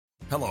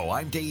Hello,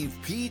 I'm Dave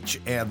Peach,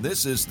 and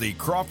this is the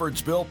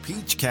Crawfordsville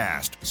Peach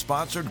Cast,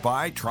 sponsored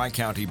by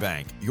Tri-County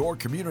Bank, your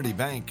community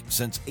bank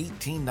since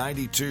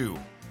 1892.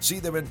 See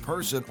them in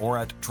person or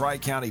at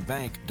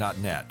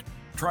tricountybank.net.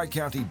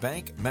 Tri-County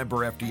Bank, member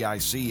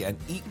FDIC, and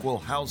equal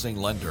housing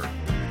lender.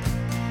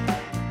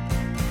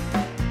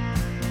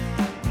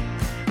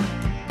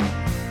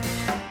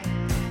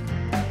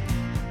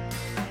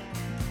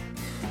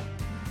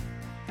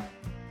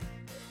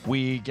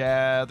 We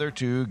gather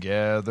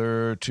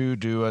together to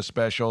do a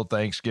special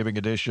Thanksgiving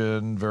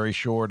edition, very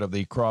short, of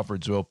the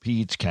Crawfordsville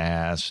Peach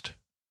Cast.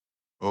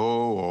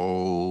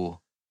 Oh.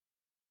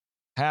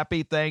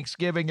 Happy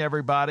Thanksgiving,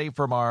 everybody,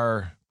 from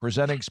our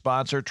presenting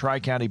sponsor,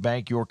 Tri-County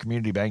Bank, your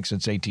community bank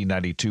since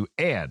 1892,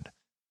 and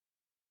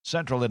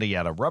Central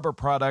Indiana Rubber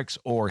Products,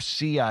 or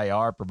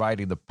CIR,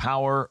 providing the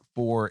power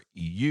for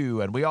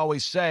you. And we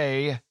always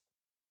say,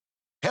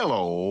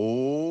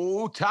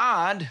 hello,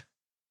 Todd.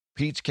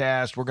 Peach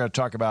Cast, we're going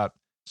to talk about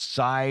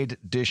side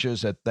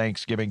dishes at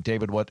Thanksgiving.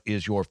 David, what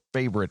is your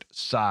favorite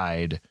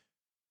side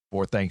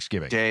for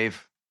Thanksgiving?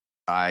 Dave,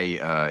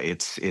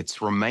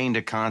 it's remained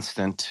a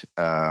constant.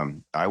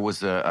 I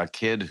was a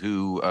kid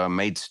who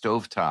made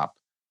stovetop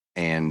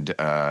and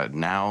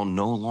now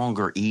no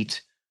longer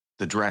eat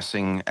the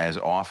dressing as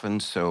often,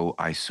 so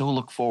I so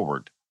look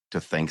forward to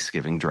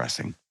Thanksgiving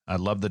dressing. I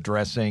love the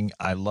dressing.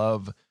 I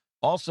love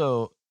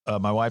also...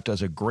 my wife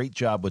does a great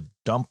job with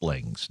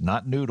dumplings,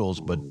 not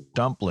noodles, but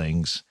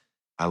dumplings.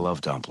 I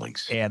love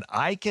dumplings. And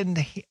I can,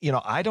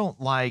 I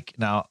don't like,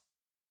 now,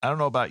 I don't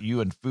know about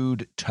you and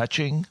food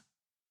touching.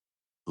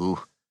 Ooh.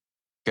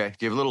 Okay.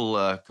 Do you have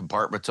little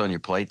compartments on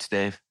your plates,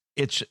 Dave?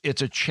 It's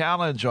a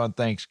challenge on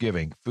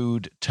Thanksgiving,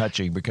 food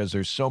touching, because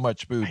there's so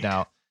much food. Right.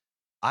 Now,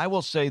 I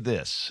will say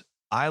this.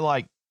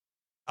 I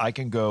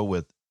can go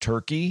with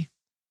turkey.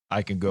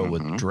 I can go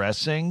with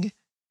dressing,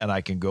 and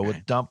I can go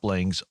with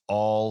dumplings,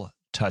 all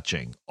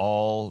touching,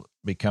 all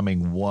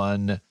becoming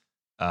one,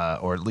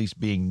 or at least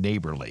being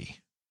neighborly.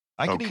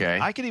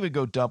 I can even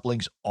go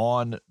dumplings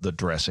on the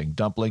dressing,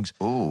 dumplings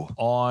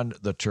on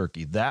the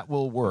turkey. That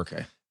will work.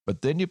 Okay.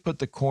 But then you put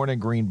the corn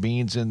and green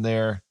beans in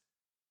there.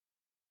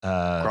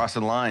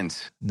 Crossing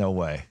lines. No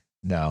way.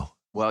 No.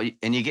 Well,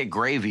 and you get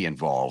gravy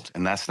involved,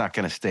 and that's not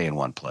going to stay in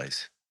one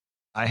place.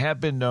 I have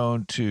been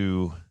known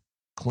to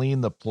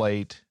clean the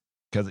plate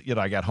because,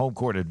 I got home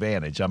court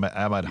advantage. I'm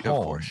at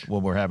home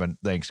when we're having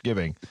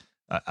Thanksgiving.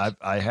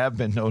 I have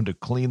been known to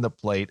clean the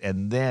plate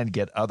and then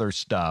get other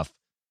stuff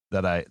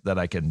that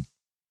I can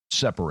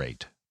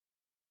separate.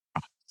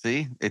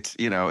 See, it's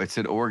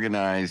an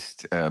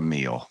organized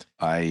meal.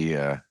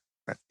 I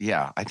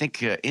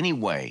think any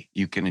way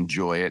you can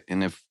enjoy it,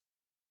 and if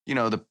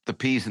the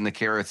peas and the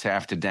carrots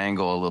have to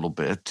dangle a little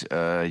bit,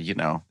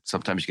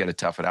 sometimes you got to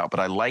tough it out. But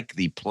I like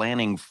the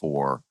planning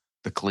for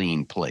the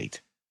clean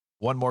plate.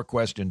 One more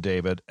question,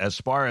 David. As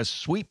far as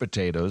sweet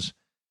potatoes,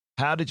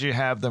 how did you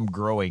have them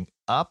growing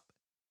up?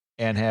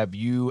 And have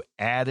you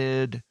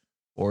added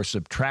or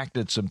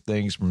subtracted some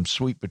things from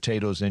sweet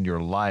potatoes in your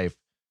life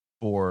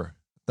for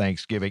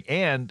Thanksgiving?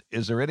 And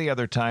is there any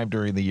other time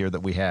during the year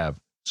that we have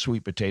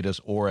sweet potatoes,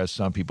 or as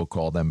some people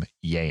call them,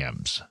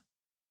 yams?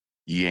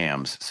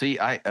 Yams. See,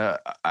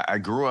 I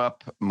grew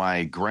up,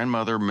 my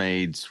grandmother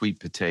made sweet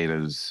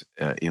potatoes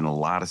in a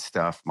lot of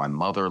stuff. My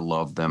mother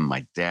loved them.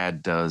 My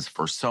dad does.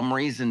 For some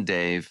reason,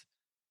 Dave,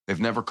 they've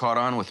never caught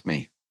on with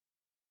me.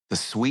 The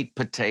sweet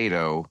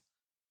potato,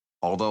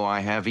 although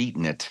I have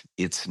eaten it,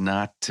 it's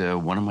not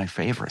one of my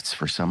favorites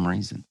for some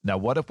reason. Now,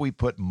 what if we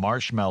put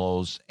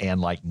marshmallows and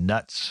like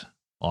nuts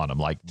on them,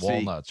 like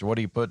walnuts? Or what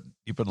do you put?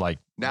 You put like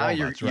now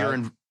walnuts, you're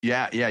in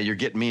you're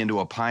getting me into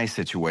a pie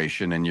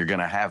situation, and you're going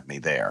to have me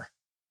there.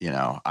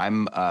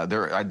 I'm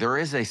there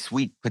is a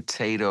sweet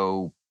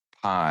potato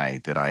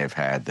pie that I have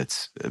had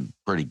that's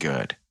pretty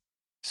good.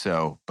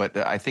 So, but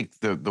I think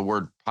the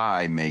word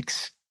pie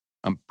makes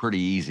pretty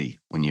easy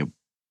when you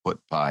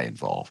put pie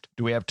involved.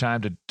 Do we have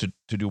time to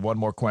do one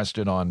more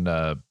question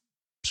on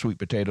sweet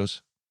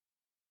potatoes?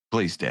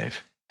 Please,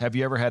 Dave. Have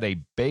you ever had a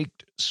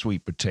baked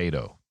sweet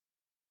potato?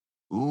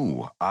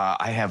 Ooh,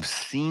 I have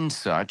seen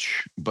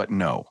such, but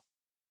no.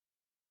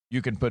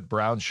 You can put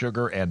brown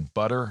sugar and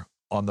butter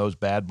on those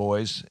bad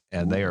boys,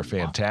 and they are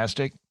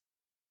fantastic.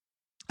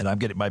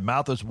 And my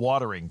mouth is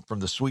watering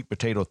from the sweet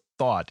potato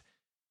thought.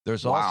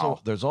 There's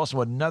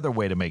also another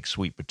way to make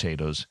sweet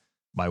potatoes.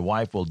 My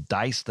wife will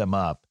dice them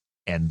up,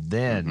 and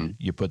then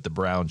you put the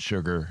brown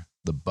sugar,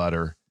 the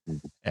butter,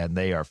 and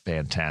they are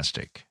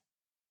fantastic.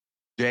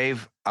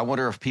 Dave, I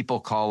wonder if people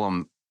call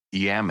them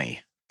yammy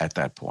at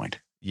that point.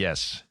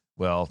 Yes.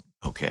 Well,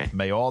 okay.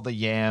 May all the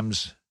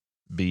yams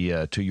be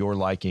to your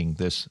liking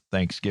this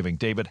Thanksgiving.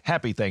 David,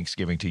 happy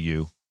Thanksgiving to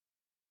you.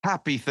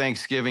 Happy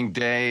Thanksgiving,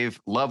 Dave.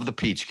 Love the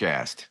Peach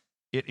Cast.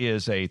 It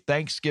is a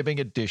Thanksgiving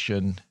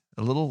edition,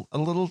 a little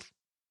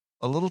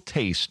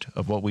taste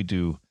of what we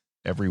do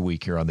every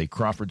week here on the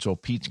Crawfordsville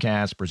Peach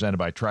Cast, presented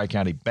by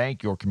Tri-County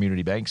Bank, your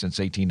community bank since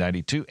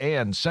 1892,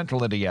 and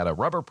Central Indiana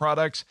Rubber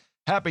Products.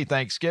 Happy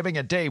Thanksgiving.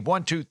 And Dave,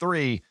 1, 2,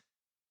 3.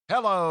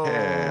 Hello.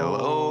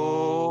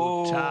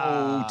 Hello,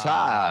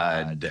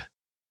 Todd.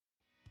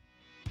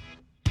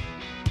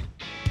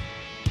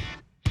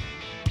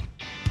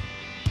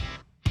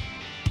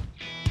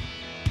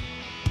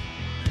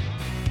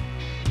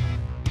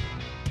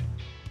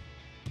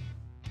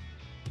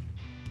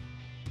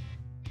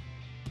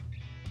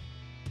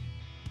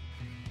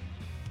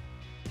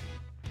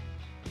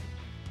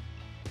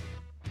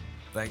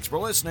 Thanks for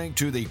listening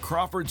to the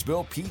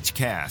Crawfordsville Peach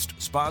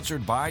Cast,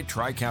 sponsored by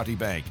Tri-County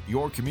Bank,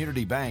 your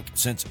community bank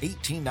since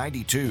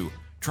 1892.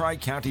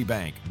 Tri-County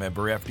Bank,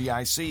 member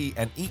FDIC,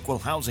 and equal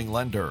housing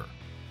lender.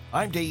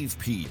 I'm Dave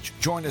Peach.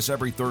 Join us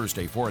every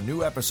Thursday for a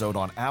new episode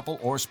on Apple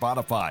or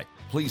Spotify.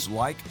 Please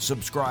like,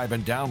 subscribe,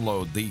 and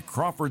download the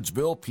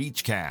Crawfordsville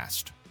Peach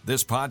Cast.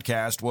 This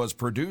podcast was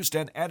produced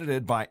and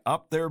edited by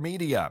Up There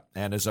Media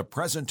and is a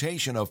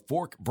presentation of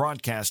Fork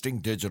Broadcasting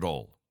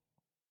Digital.